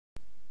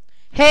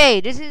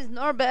Hey, this is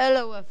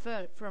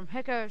Norbert from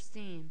Hackers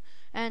Team,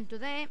 and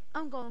today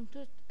I'm going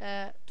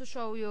to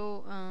show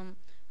you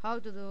how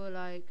to do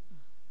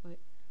wait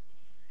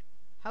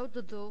how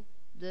to do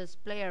this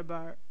player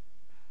bar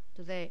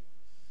today.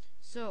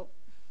 So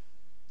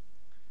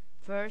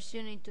first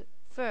you need to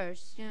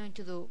first you need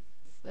to do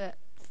uh,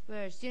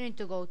 first you need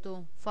to go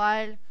to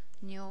File,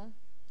 New,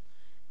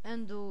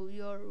 and do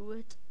your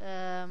width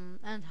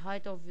and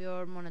height of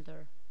your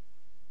monitor.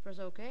 Press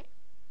OK.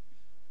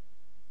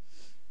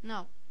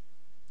 Now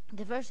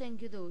the first thing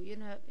you do,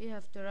 you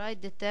have to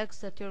write the text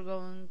that you're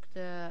going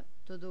to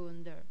do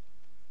in there.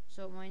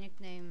 So my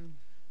nickname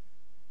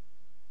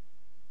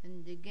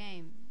in the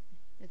game,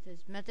 it is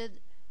method.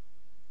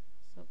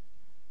 So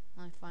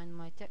I find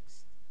my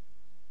text,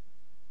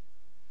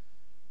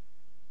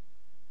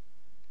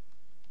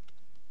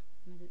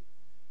 method,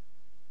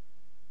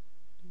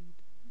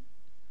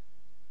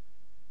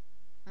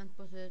 and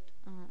put it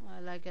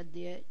like at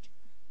the edge.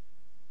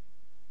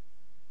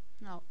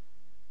 Now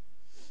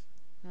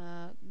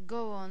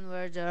go on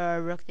where there are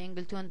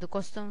rectangle tool and the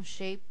custom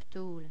shape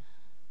tool,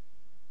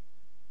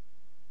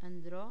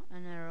 and draw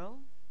an arrow.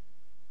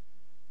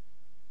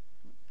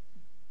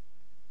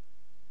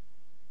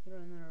 Draw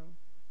an arrow.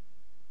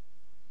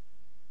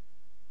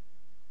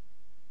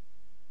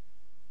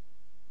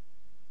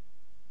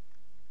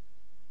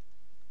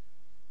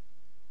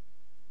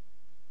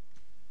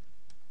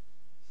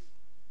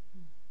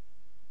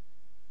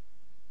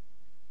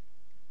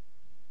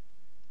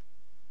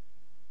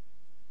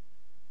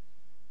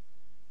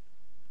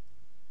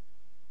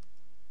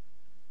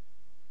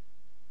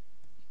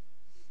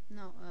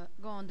 Now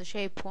go on the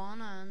shape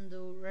one and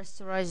do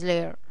rasterize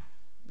layer.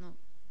 No,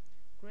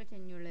 create a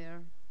new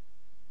layer.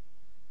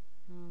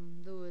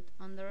 Do it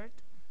under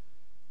it.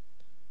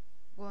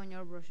 Go on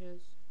your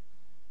brushes.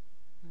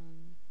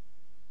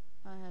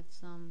 I have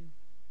some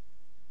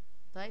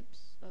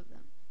types of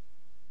them.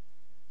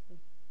 So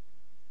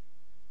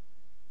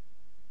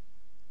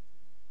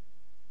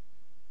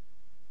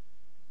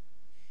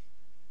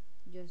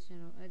just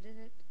edit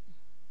it.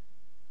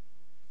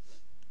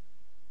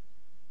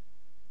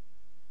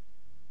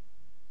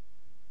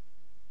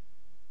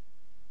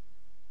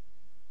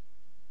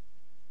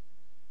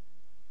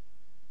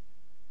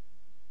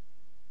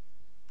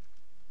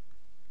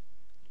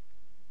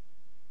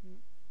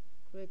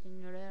 Create a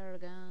new layer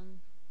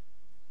again.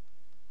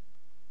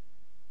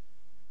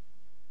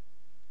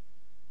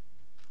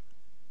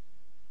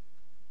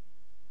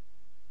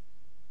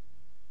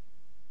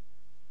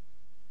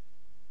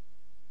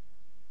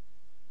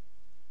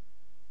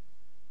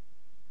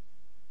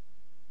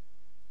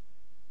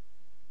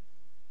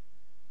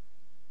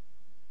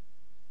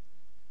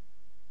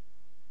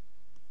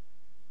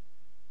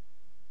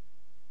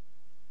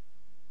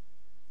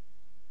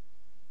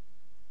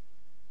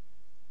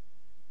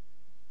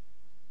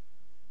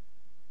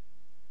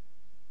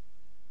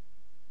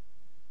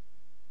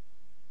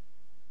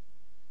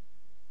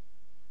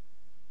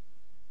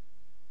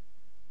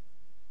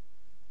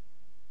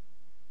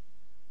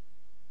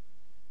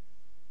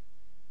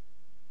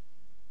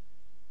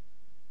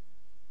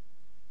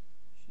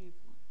 Shape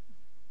one.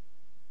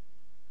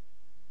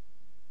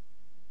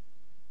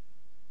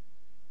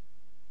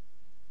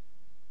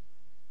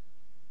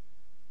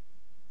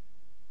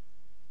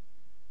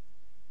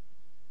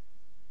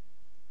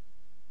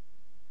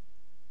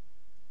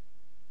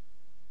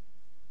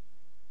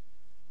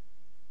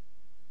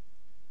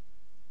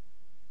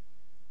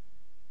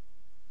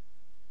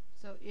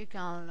 So you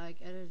can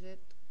edit it.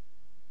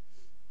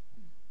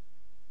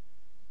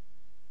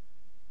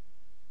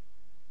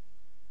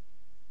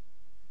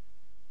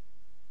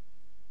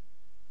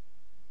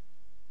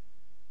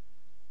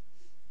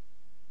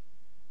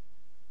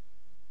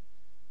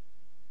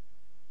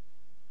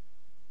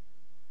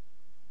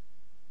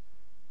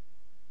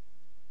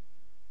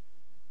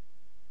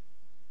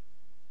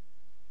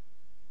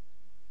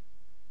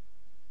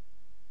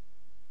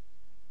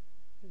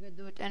 You can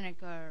do it any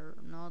color,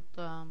 not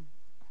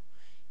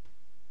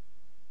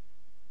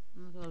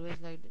always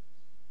like this.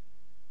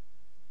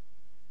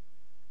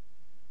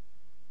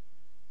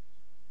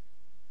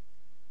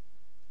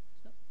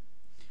 So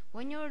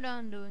when you're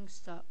done doing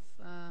stuff,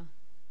 no,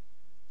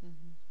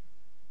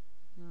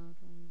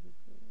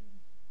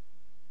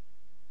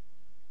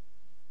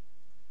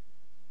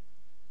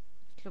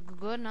 it looks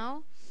good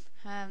now.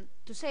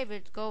 To save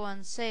it, go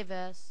and save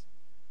as.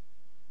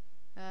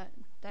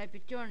 Type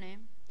it your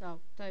name.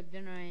 Type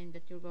the name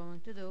that you're going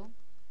to do.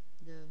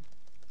 The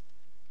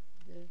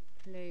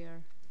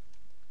player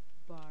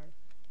bar.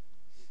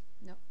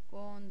 Now go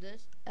on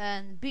this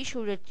and be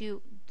sure that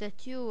you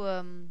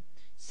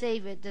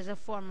save it as a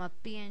format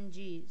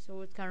PNG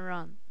so it can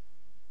run.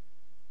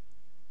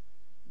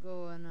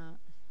 Go and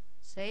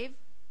save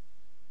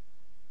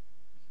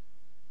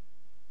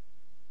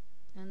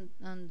and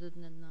do it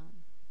now.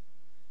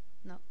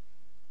 Now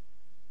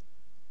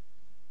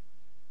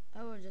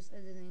I was just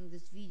editing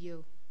this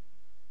video,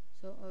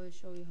 so I will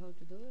show you how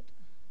to do it.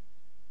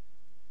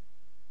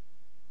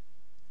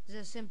 It's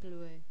a simple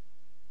way.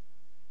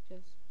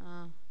 Just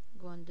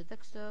go on the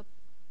desktop,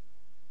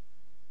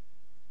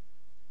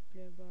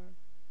 Playerbar.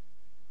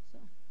 So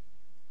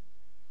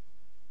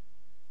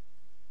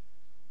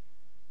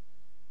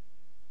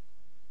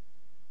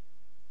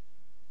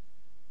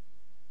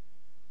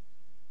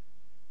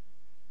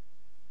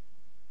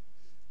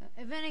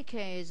in any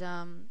case,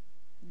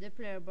 the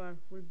Playerbar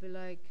will be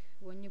like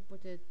when you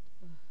put it,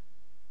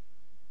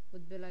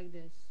 would be like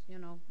this,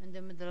 in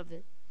the middle of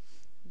it.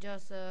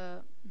 Just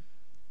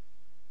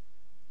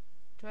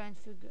try and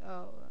figure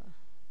out,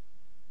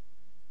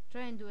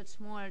 try and do it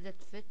smaller that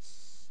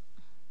fits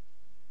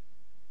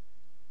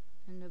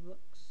in the box,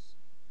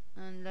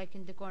 and like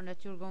in the corner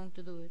that you're going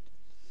to do it.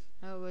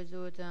 I always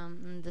do it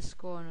in this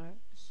corner,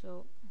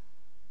 so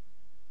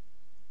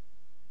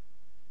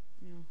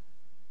yeah.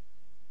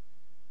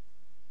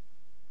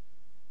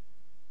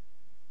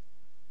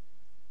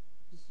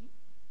 You see?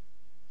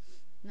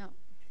 Now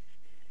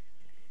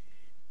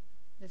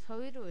that's how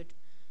you do it.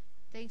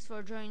 Thanks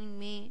for joining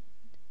me.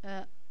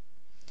 Uh,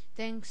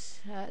 Thanks.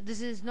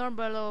 This is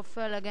Normal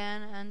Fell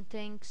again, and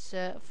thanks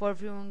for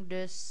viewing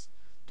this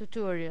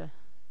tutorial.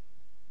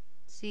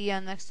 See ya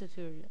next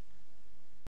tutorial.